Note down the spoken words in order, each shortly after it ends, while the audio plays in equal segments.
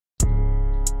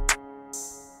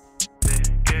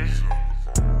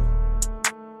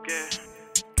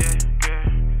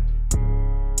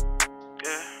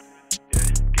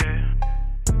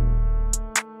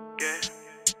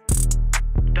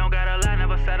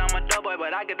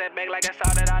but I get that bag like that's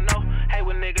all that I know. Hate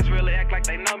when niggas really act like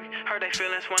they know me. Hurt they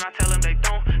feelings when I tell them they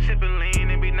don't. Sippin'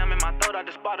 lean and be numb in my throat. I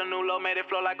just bought a new low, made it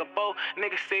flow like a boat.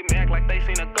 Niggas see me act like they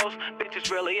seen a ghost. Bitches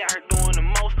really out here doing the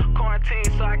most. Quarantine,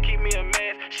 so I keep me a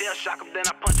mask. Shell shock him, then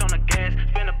I punch on the gas.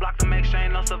 Spin the block to make sure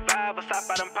ain't no survivor.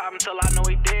 Stop out and pop him till I know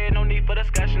he dead. No need for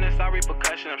discussion, it's all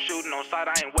repercussion. I'm shooting on sight,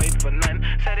 I ain't waiting for nothing.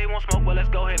 Said he won't smoke, well let's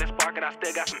go ahead and spark it. I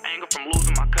still got some anger from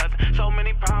losing my cousin. So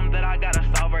many problems that I gotta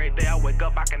solve every day. I wake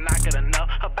up, I cannot get enough.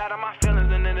 Up out of my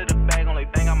feelings and into the bag. Only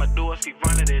thing I'ma do is keep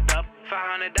running it up.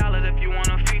 $500 if you want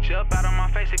a feature. Up out of my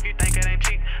face if you think it ain't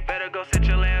cheap. Better go sit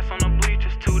your ass on the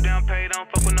bleachers. Too down paid, don't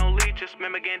fuck with no leeches.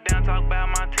 Remember getting down, talk about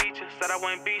my teacher. Said I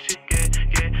wouldn't beat you,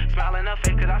 yeah. Smiling up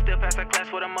fake, cause I still pass that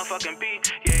class with a motherfucking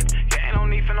beat, yeah. Ain't no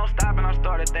need for no stopping, I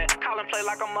started that. Call and play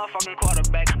like a motherfucking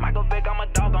quarterback. Michael Vick, I'm a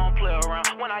dog, I don't play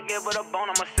around. When I give her the bone,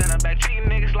 I'ma send her back. Treating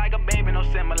niggas like a baby, no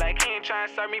Similac. He ain't trying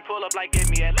to serve me, pull up like get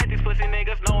me at. Let these pussy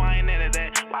niggas know I ain't into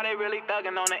that. Why they really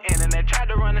thugging on the internet? Tried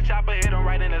to run the chopper, hit him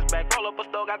right in his back. Roll up a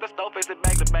stove, got the stove, face it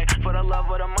back to back. For the love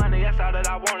of the money, that's all that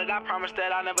I wanted. I promise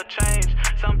that I never change.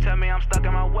 Some tell me I'm stuck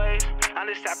in my ways. I'm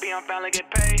just happy I'm finally get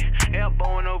paid.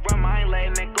 Elbow in the rim, I ain't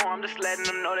letting it go. I'm just letting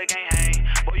them know they can't hang.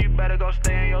 Boy, you better go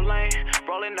stay in your lane.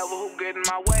 Rolling over who get in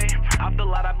my way. Off the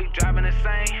lot, I be driving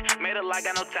insane. Made a lot,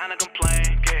 got no time to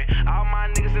complain. Yeah. All my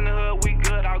niggas in the hood, we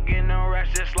good. Out getting them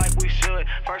rest just like we should.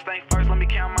 First thing first, let me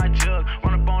count my jug.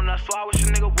 Run up on us, so I wish a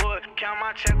nigga would. Count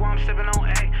my check while I'm sipping on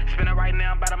A. Spin it right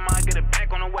now, about a mind, get it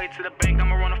back. On the way to the bank,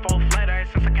 I'ma run a full flat.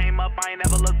 Since I came up, I ain't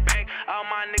never looked back. All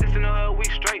my niggas in the hood, we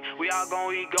straight. We all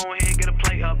gon' eat, go ahead, get a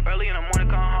plate up. Early in the morning,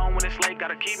 come home when it's late.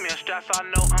 Gotta keep me a strap so I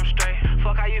know I'm straight.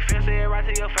 Fuck how you feel, say it right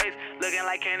to your face. Looking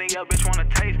like candy, your bitch wanna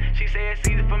taste. She say it's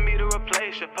easy for me to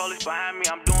replace. Your police behind me,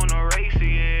 I'm doing the